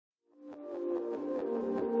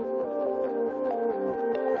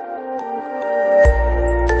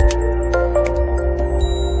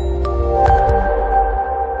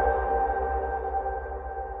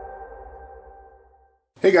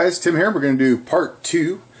Hey guys, Tim here. We're going to do part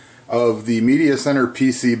 2 of the Media Center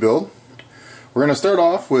PC build. We're going to start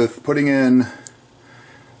off with putting in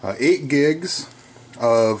 8 gigs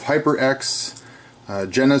of HyperX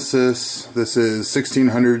Genesis. This is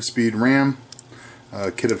 1600 speed RAM,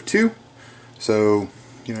 kit of 2. So,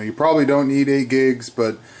 you probably don't need 8 gigs,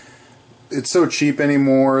 but it's so cheap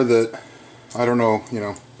anymore that, I don't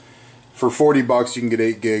know, for 40 bucks you can get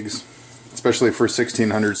 8 gigs, especially for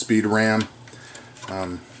 1600 speed RAM.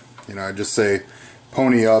 I just say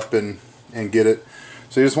pony up and get it.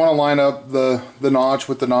 So you just want to line up the notch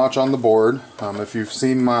with the notch on the board. If you've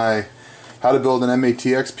seen my how to build an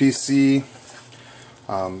MATX PC,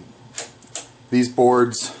 these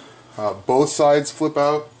boards, both sides flip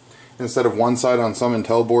out instead of one side on some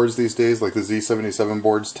Intel boards these days, like the Z77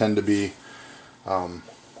 boards tend to be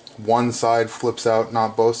one side flips out,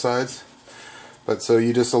 not both sides. But so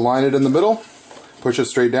you just align it in the middle, push it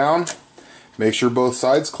straight down, make sure both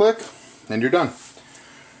sides click, and you're done.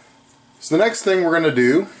 So the next thing we're going to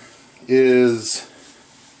do is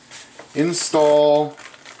install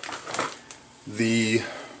the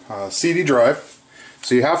CD drive.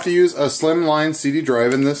 So you have to use a slimline CD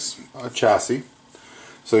drive in this chassis.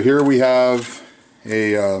 So here we have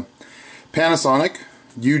a Panasonic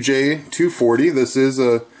UJ240. This is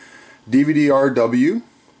a DVD-RW,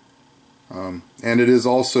 and it is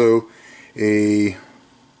also a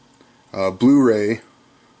Blu-ray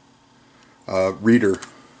reader.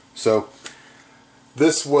 So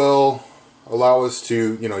this will allow us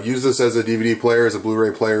to use this as a DVD player, as a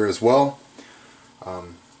Blu-ray player as well.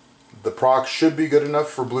 The proc should be good enough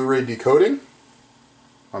for Blu-ray decoding.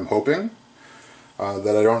 I'm hoping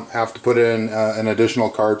that I don't have to put in an additional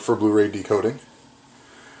card for Blu-ray decoding.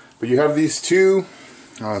 But you have these two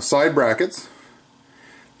side brackets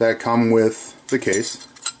that come with the case.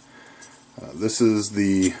 This is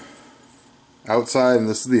the outside and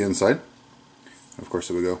this is the inside. Of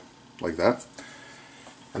course it would go like that.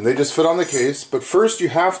 And they just fit on the case, but first you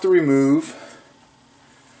have to remove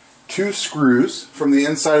 2 screws from the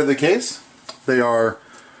inside of the case. They are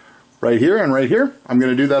right here and right here. I'm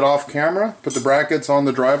going to do that off camera, put the brackets on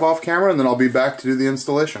the drive off camera, and then I'll be back to do the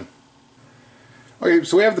installation. Okay,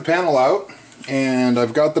 so we have the panel out and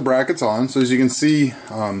I've got the brackets on. So as you can see,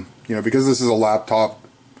 because this is a laptop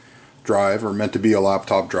drive, or meant to be a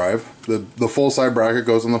laptop drive, the full side bracket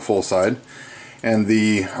goes on the full side, and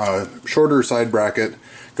the shorter side bracket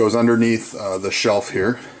goes underneath the shelf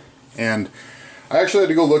here. And I actually had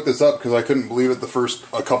to go look this up because I couldn't believe it the first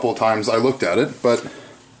couple of times I looked at it. But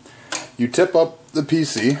you tip up the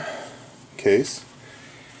PC case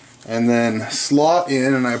and then slot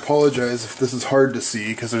in, and I apologize if this is hard to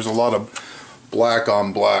see because there's a lot of black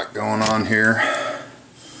on black going on here.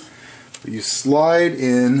 But you slide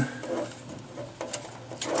in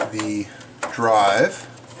the drive,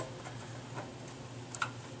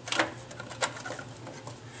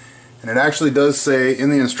 and it actually does say in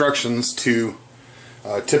the instructions to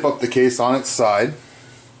tip up the case on its side,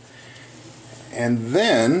 and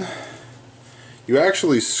then you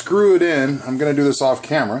actually screw it in. I'm going to do this off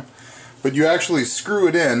camera, but you actually screw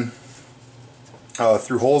it in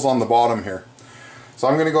through holes on the bottom here. So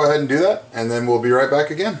I'm going to go ahead and do that, and then we'll be right back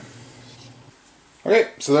again. Okay,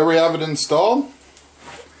 so there we have it installed.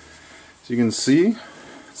 So you can see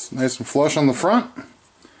it's nice and flush on the front.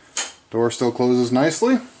 Door still closes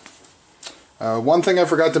nicely. One thing I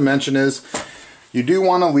forgot to mention is you do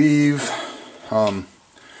want to leave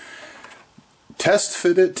test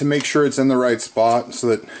fit it to make sure it's in the right spot, so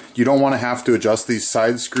that you don't want to have to adjust these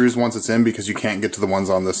side screws once it's in, because you can't get to the ones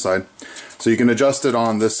on this side. So you can adjust it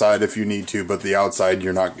on this side if you need to, but the outside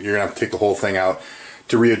you're gonna have to take the whole thing out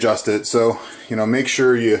to readjust it. So make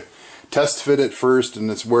sure you test fit it first,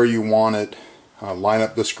 and it's where you want it. Line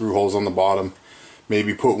up the screw holes on the bottom,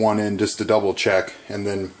 maybe put one in just to double check, and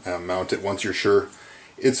then mount it once you're sure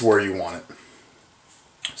it's where you want it.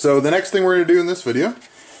 So the next thing we're going to do in this video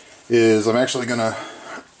is I'm actually going to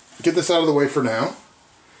get this out of the way for now,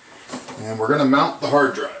 and we're going to mount the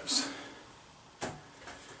hard drives.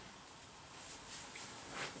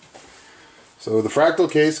 So the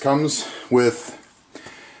Fractal case comes with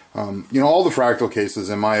all the Fractal cases,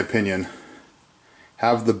 in my opinion,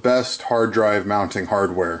 have the best hard drive mounting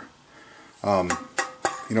hardware.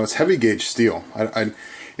 It's heavy gauge steel.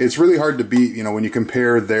 It's really hard to beat, when you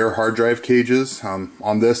compare their hard drive cages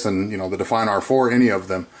on this and, the Define R4, any of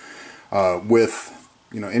them, with,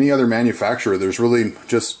 any other manufacturer. There's really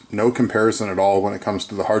just no comparison at all when it comes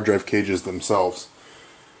to the hard drive cages themselves.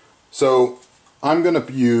 So I'm going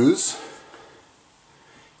to use,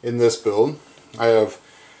 in this build, I have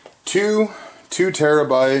two 2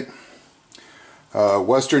 terabyte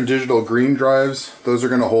Western Digital green drives, those are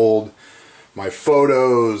going to hold my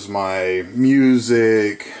photos, my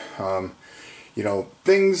music, you know,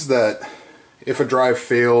 things that if a drive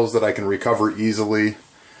fails that I can recover easily.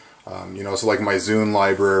 You know, so like my Zune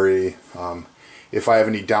library, if I have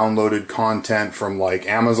any downloaded content from like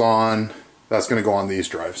Amazon, that's going to go on these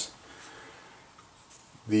drives.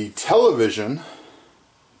 The television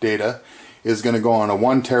data is going to go on a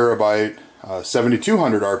 1 terabyte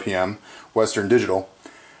 7200 RPM Western Digital.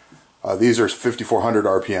 These are 5400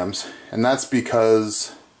 RPMs, and that's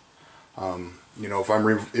because you know,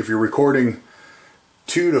 if you're recording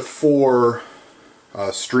 2 to 4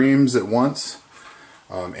 streams at once,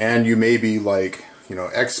 and you may be like, you know,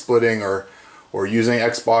 X-splitting or using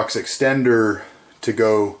Xbox Extender to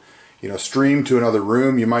go, you know, stream to another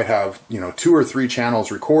room, you might have, you know, 2 or 3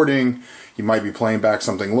 channels recording, you might be playing back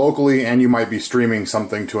something locally, and you might be streaming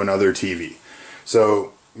something to another TV.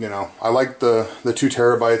 So, you know, I like the 2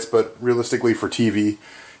 terabytes, but realistically for TV,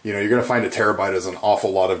 you know, you're going to find a terabyte is an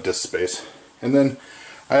awful lot of disk space. And then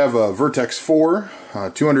I have a Vertex 4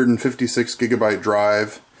 256 gigabyte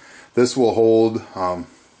drive. This will hold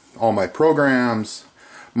all my programs,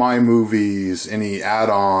 my movies, any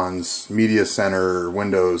add-ons, Media Center,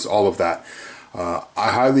 Windows, all of that. I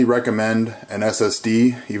highly recommend an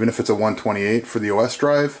SSD, even if it's a 128 for the OS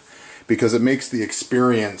drive, because it makes the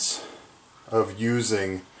experience of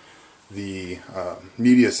using the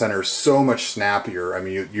Media Center so much snappier. I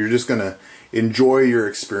mean, you're just going to enjoy your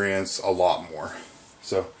experience a lot more.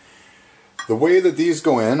 So the way that these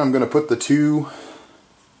go in, I'm going to put the 2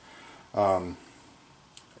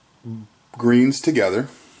 greens together.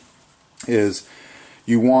 Is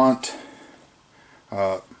you want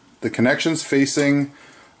the connections facing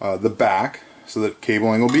the back so that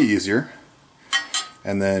cabling will be easier,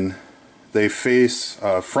 and then they face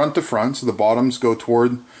front to front, so the bottoms go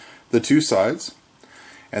toward the 2 sides,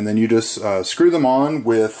 and then you just screw them on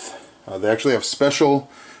with they actually have special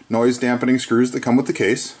noise dampening screws that come with the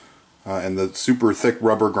case, and the super thick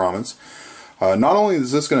rubber grommets. Not only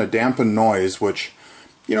is this going to dampen noise, which,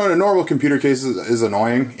 you know, in a normal computer case is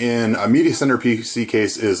annoying, in a Media Center PC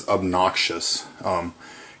case is obnoxious.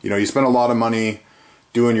 You know, you spend a lot of money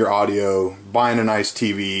doing your audio, buying a nice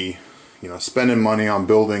TV, you know, spending money on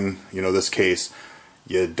building, you know, this case.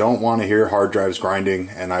 You don't want to hear hard drives grinding,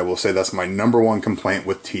 and I will say that's my #1 complaint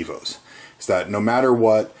with TiVos. Is that no matter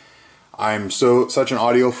what, I'm such an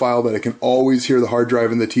audiophile that I can always hear the hard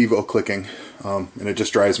drive in the TiVo clicking, and it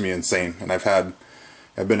just drives me insane. And I've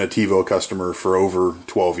been a TiVo customer for over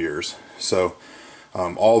 12 years, so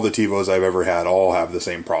all the TiVos I've ever had all have the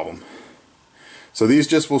same problem. So these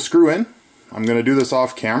just will screw in. I'm going to do this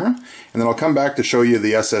off camera, and then I'll come back to show you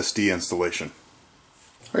the SSD installation.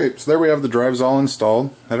 Alright, so there we have the drives all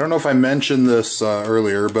installed. I don't know if I mentioned this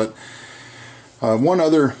earlier, but one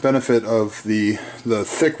other benefit of the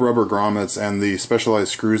thick rubber grommets and the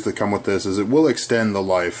specialized screws that come with this is it will extend the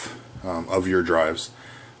life of your drives.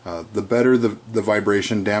 The better the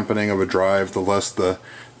vibration dampening of a drive, the less the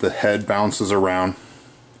head bounces around.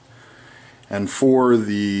 And for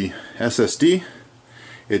the SSD,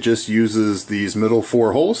 it just uses these middle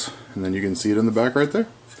 4 holes, and then you can see it in the back right there.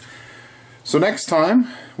 So next time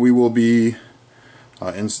we will be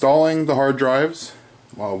installing the hard drives,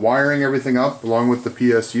 wiring everything up along with the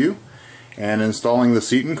PSU, and installing the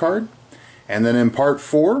Seton card. And then in part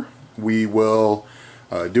 4 we will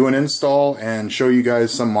do an install and show you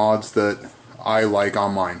guys some mods that I like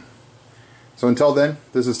on mine. So until then,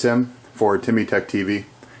 this is Tim for TimmyTechTV, and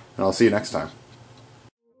I'll see you next time.